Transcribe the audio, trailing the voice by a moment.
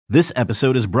This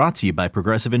episode is brought to you by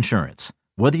Progressive Insurance.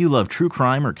 Whether you love true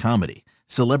crime or comedy,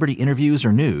 celebrity interviews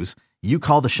or news, you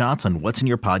call the shots on what's in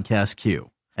your podcast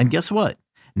queue. And guess what?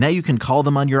 Now you can call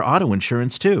them on your auto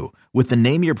insurance too with the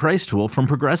Name Your Price tool from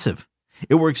Progressive.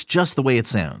 It works just the way it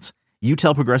sounds. You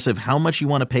tell Progressive how much you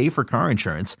want to pay for car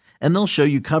insurance, and they'll show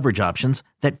you coverage options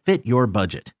that fit your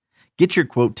budget. Get your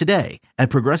quote today at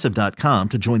Progressive.com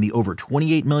to join the over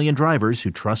 28 million drivers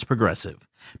who trust Progressive.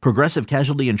 Progressive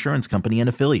Casualty Insurance Company and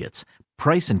Affiliates.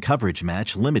 Price and coverage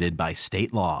match limited by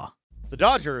state law. The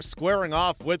Dodgers squaring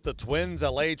off with the Twins.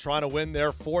 LA trying to win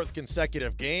their fourth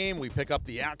consecutive game. We pick up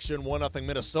the action, 1-0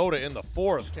 Minnesota in the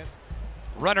fourth.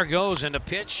 Runner goes, and the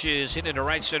pitch is hit into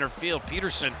right center field.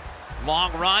 Peterson,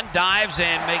 long run, dives,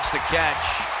 and makes the catch.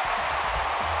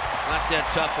 Not that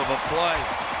tough of a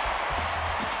play.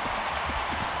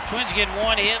 Twins get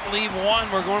one hit, leave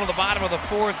one. We're going to the bottom of the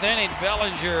fourth inning.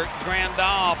 Bellinger,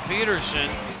 Grandal, Peterson.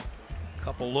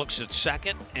 Couple looks at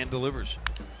second and delivers.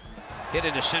 Hit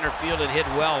into center field and hit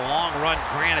well. Long run,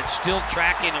 Granite still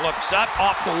tracking, looks up,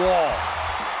 off the wall.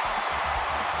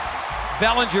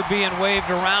 Bellinger being waved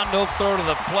around, no throw to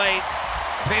the plate.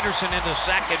 Peterson into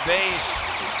second base.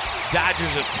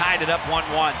 Dodgers have tied it up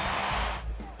 1-1.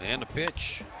 And the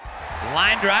pitch.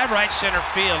 Line drive, right center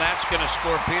field. That's going to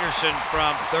score Peterson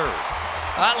from third.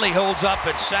 Utley holds up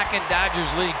at second. Dodgers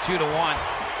lead 2-1.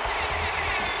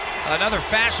 Another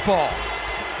fastball.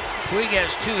 Puig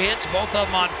has two hits, both of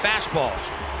them on fastballs.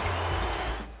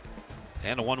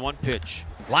 And a 1-1 pitch.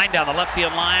 Line down the left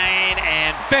field line,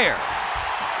 and fair.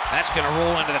 That's going to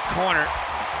roll into the corner.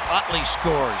 Utley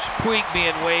scores. Puig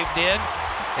being waved in.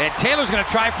 And Taylor's going to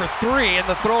try for three, and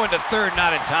the throw into third,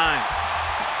 not in time.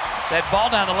 That ball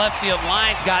down the left field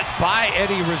line got by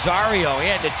Eddie Rosario. He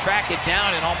had to track it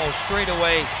down and almost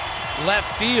straightaway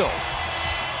left field.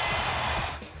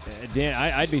 Dan,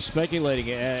 I'd be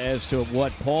speculating as to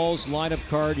what Paul's lineup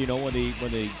card, you know, when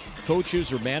the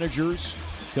coaches or managers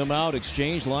come out,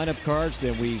 exchange lineup cards,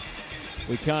 then we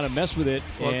kind of mess with it.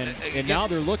 And now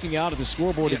they're looking out at the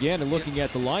scoreboard again and looking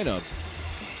at the lineup.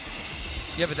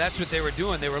 Yeah, but that's what they were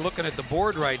doing. They were looking at the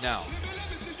board right now.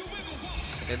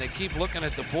 And they keep looking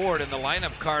at the board, and the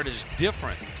lineup card is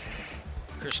different.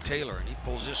 Chris Taylor, and he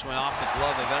pulls this one off the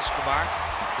glove of Escobar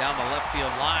down the left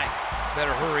field line.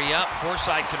 Better hurry up.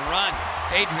 Forsythe can run.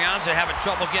 Adrianza having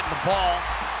trouble getting the ball,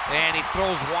 and he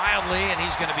throws wildly, and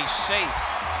he's going to be safe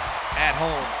at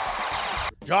home.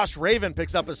 Josh Raven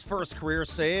picks up his first career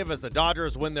save as the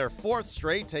Dodgers win their fourth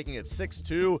straight, taking it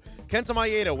 6-2. Kenta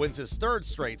Maeda wins his third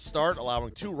straight start,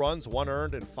 allowing 2 runs, 1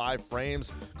 earned, and 5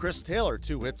 frames. Chris Taylor,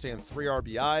 2 hits and 3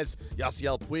 RBIs.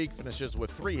 Yasiel Puig finishes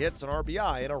with 3 hits, an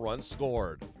RBI, and a run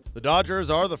scored. The Dodgers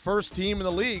are the first team in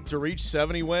the league to reach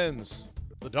 70 wins.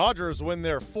 The Dodgers win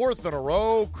their 4th in a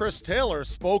row. Chris Taylor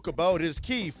spoke about his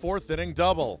key 4th-inning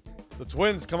double. The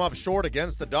Twins come up short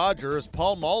against the Dodgers.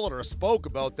 Paul Molitor spoke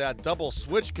about that double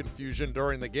switch confusion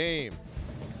during the game.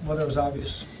 Well, there was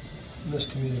obvious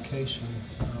miscommunication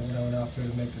when I went out there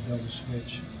to make the double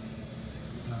switch.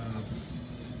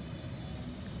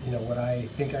 What I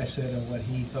think I said and what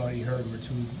he thought he heard were 2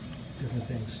 different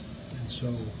things. And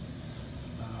so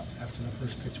after the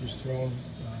first pitch was thrown,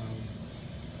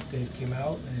 Dave came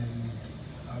out and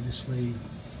obviously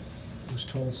was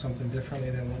told something differently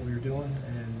than what we were doing,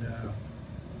 and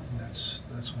that's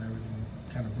when everything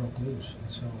kind of broke loose.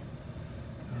 And so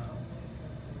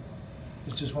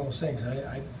it's just one of those things.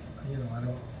 I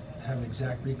don't have an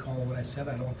exact recall of what I said.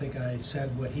 I don't think I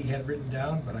said what he had written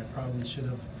down, but I probably should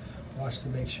have watched to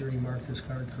make sure he marked his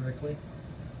card correctly.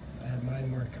 I had mine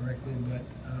marked correctly, but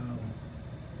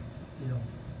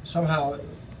somehow it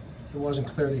wasn't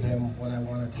clear to him what I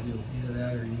wanted to do. Either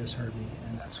that or he misheard me,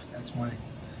 and that's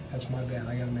my bad.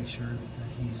 I got to make sure that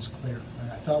he's clear.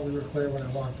 I thought we were clear when I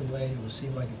walked away. It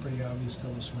seemed like a pretty obvious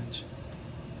double switch,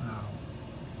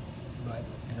 but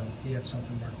he had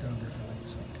something marked down differently.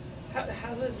 So.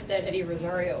 How was it that Eddie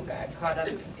Rosario got caught up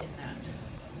in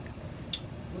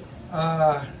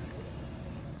that?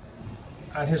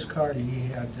 On his card, he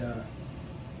had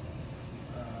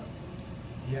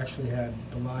he actually had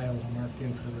Belial marked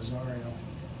in for Rosario.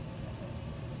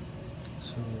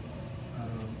 So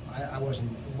I wasn't,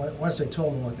 once they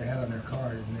told me what they had on their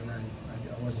card, and then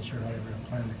I wasn't sure how they were going to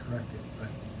plan to correct it, but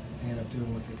they ended up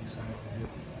doing what they decided to do.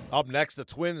 Up next, the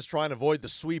Twins try and avoid the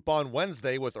sweep on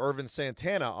Wednesday with Irvin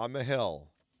Santana on the hill.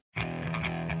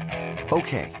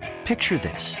 Okay, picture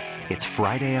this. It's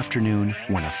Friday afternoon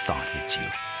when a thought hits you.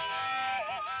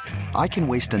 I can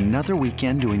waste another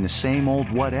weekend doing the same old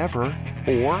whatever,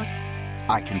 or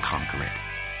I can conquer it.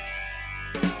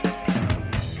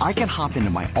 I can hop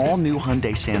into my all-new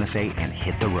Hyundai Santa Fe and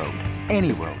hit the road.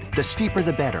 Any road. The steeper,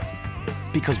 the better.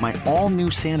 Because my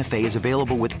all-new Santa Fe is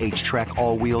available with H-Track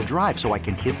all-wheel drive, so I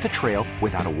can hit the trail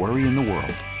without a worry in the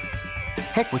world.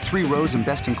 Heck, with 3 rows and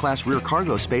best-in-class rear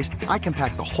cargo space, I can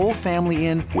pack the whole family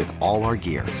in with all our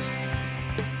gear.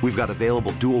 We've got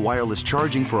available dual wireless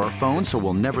charging for our phones, so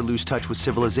we'll never lose touch with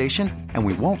civilization, and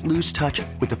we won't lose touch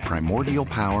with the primordial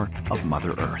power of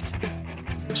Mother Earth.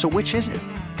 So which is it?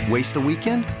 Waste the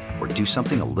weekend or do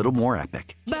something a little more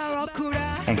epic?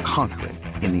 And conquer it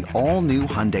in the all-new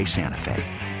Hyundai Santa Fe.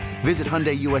 Visit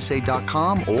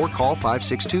HyundaiUSA.com or call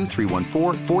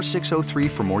 562-314-4603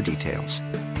 for more details.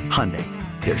 Hyundai,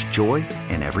 there's joy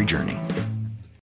in every journey.